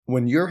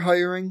When you're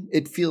hiring,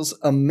 it feels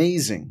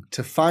amazing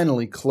to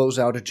finally close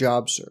out a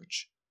job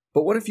search.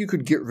 But what if you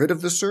could get rid of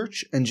the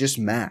search and just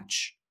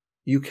match?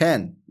 You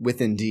can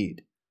with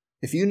Indeed.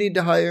 If you need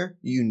to hire,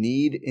 you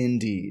need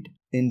Indeed.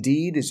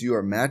 Indeed is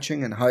your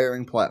matching and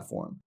hiring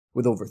platform.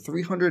 With over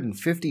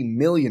 350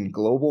 million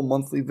global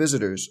monthly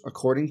visitors,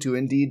 according to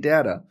Indeed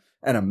data,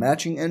 and a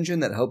matching engine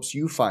that helps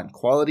you find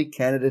quality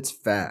candidates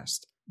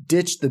fast.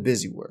 Ditch the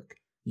busy work.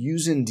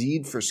 Use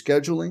Indeed for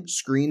scheduling,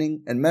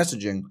 screening, and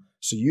messaging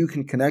so you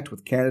can connect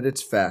with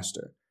candidates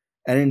faster.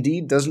 And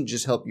Indeed doesn't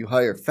just help you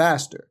hire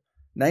faster.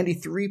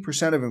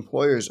 93% of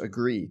employers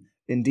agree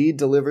Indeed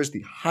delivers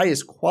the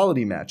highest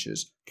quality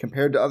matches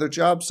compared to other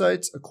job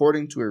sites,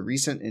 according to a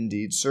recent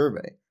Indeed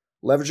survey.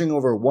 Leveraging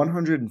over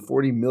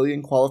 140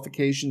 million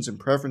qualifications and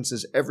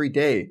preferences every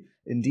day,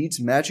 Indeed's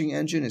matching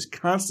engine is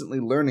constantly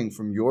learning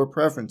from your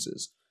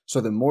preferences, so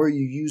the more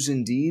you use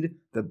Indeed,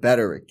 the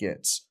better it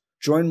gets.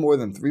 Join more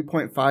than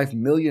 3.5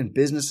 million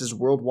businesses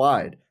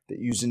worldwide that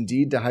use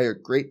Indeed to hire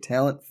great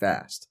talent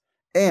fast.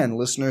 And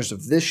listeners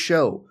of this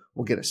show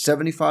will get a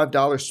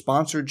 $75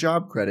 sponsored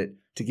job credit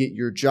to get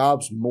your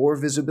jobs more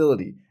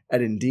visibility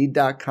at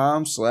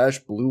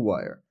Indeed.com/Blue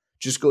Wire.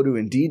 Just go to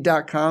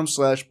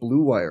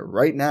Indeed.com/Blue Wire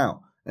right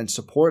now and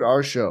support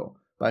our show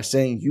by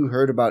saying you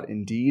heard about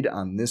Indeed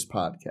on this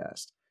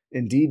podcast.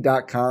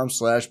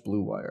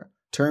 Indeed.com/Blue Wire.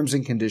 Terms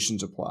and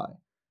conditions apply.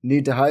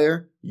 Need to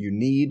hire? You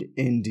need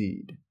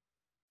Indeed.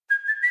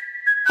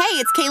 Hey,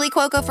 it's Kaylee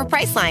Cuoco for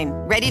Priceline.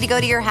 Ready to go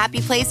to your happy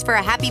place for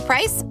a happy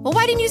price? Well,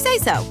 why didn't you say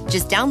so?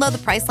 Just download the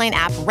Priceline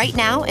app right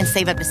now and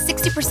save up to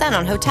 60%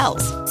 on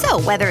hotels.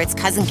 So whether it's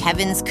Cousin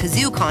Kevin's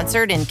Kazoo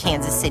Concert in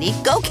Kansas City,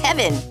 go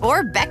Kevin,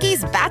 or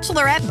Becky's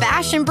Bachelorette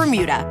Bash in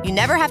Bermuda, you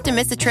never have to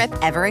miss a trip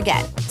ever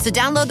again. So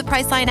download the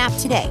Priceline app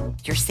today.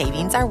 Your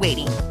savings are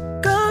waiting.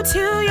 Go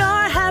to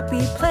your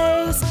happy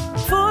place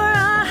for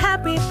a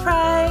happy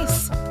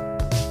price.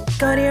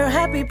 Go to your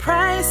happy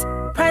price,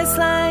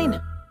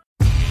 Priceline.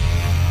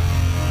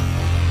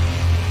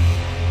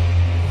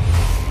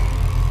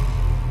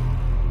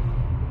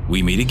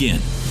 We meet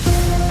again.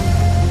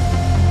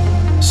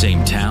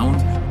 Same town,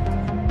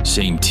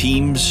 same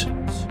teams,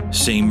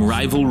 same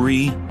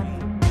rivalry,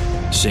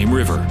 same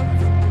river.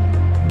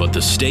 But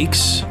the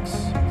stakes,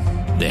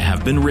 they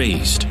have been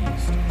raised.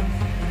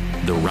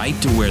 The right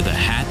to wear the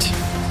hat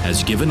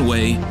has given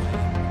way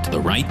to the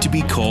right to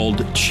be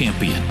called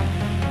champion.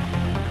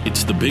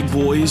 It's the big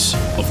boys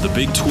of the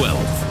Big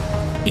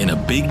 12 in a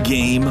big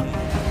game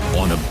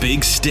on a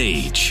big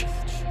stage.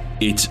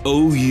 It's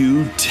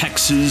OU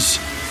Texas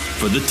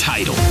for the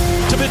title.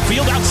 To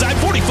midfield, outside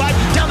 45,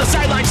 down the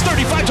sidelines,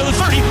 35 to the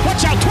 30,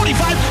 watch out,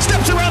 25,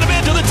 steps around a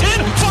man to the 10,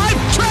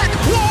 5, track,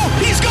 wall,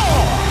 he's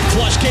gone!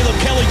 Flush, Caleb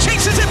Kelly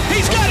chases him,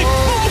 he's got it,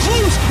 ball's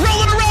loose,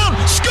 rolling around,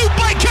 scoop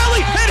by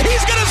Kelly, and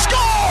he's gonna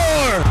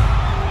score!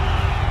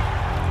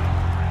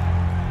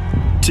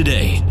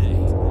 Today,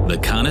 the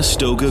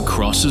Conestoga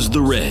crosses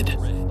the red.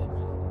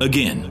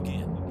 Again,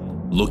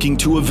 looking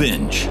to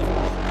avenge.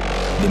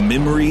 The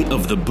memory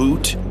of the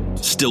boot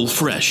still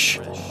fresh.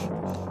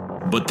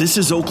 But this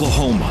is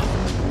Oklahoma.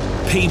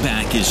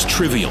 Payback is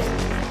trivial.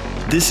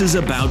 This is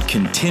about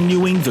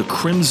continuing the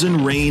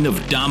crimson reign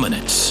of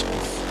dominance.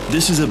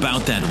 This is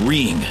about that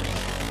ring.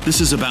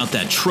 This is about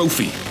that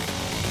trophy.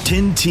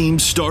 10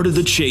 teams started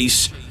the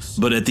chase,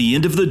 but at the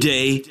end of the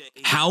day,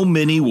 how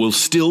many will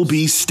still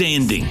be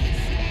standing?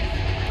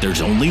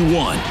 There's only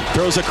one.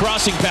 Throws a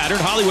crossing pattern.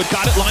 Hollywood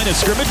got it. Line of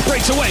scrimmage.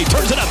 Breaks away.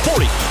 Turns it up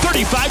 40.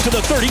 35 to the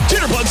 30.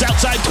 Jitterbugs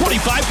outside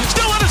 25.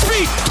 Still on his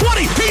feet.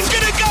 20. He's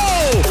going to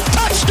go.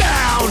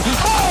 Touchdown.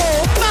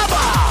 Oh,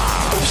 Nava.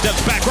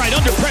 Steps back right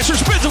under pressure.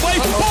 Spins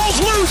away.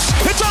 Ball's loose.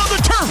 It's on the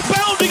turf.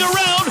 Bounding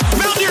around.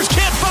 Mountaineers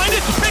can't find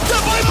it. Picked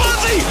up by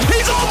Buzzy.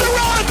 He's on the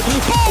run.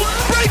 Ball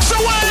breaks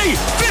away.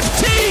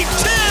 15,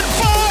 10,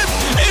 5.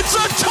 It's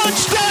a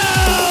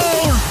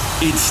touchdown.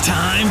 It's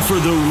time for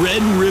the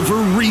Red River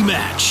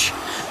rematch.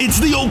 It's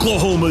the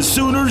Oklahoma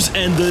Sooners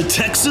and the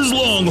Texas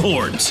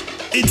Longhorns.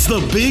 It's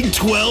the Big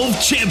 12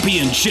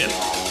 Championship.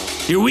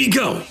 Here we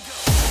go.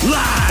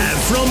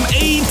 Live from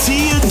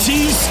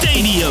AT&T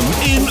Stadium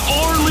in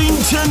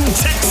Arlington,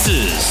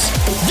 Texas.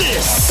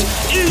 This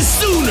is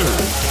Sooner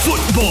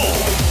Football.